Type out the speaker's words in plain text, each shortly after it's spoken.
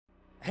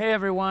Hey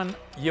everyone,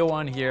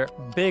 Johan here.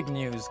 Big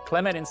news.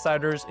 Climate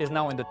Insiders is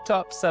now in the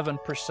top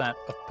 7%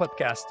 of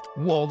podcasts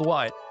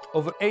worldwide.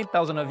 Over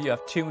 8,000 of you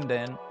have tuned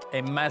in.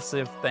 A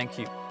massive thank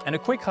you. And a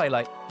quick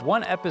highlight,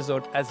 one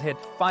episode has hit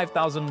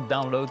 5,000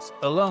 downloads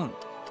alone.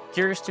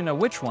 Curious to know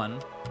which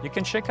one? You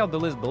can check out the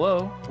list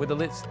below with a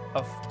list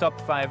of top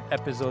 5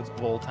 episodes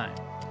of all time.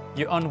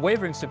 Your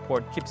unwavering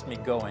support keeps me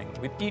going,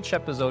 with each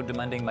episode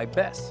demanding my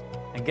best.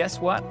 And guess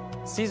what?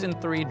 Season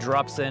 3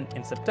 drops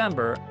in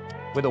September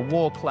with a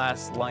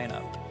world-class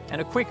lineup.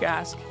 And a quick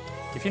ask,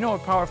 if you know a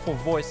powerful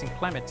voice in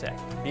climate tech,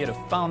 be it a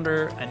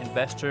founder, an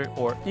investor,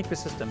 or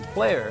ecosystem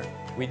player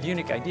with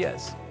unique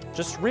ideas,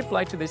 just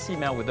reply to this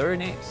email with their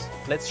names.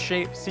 Let's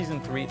shape Season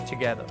 3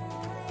 together.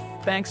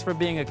 Thanks for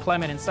being a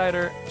Climate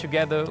Insider.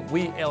 Together,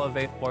 we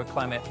elevate our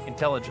climate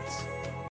intelligence.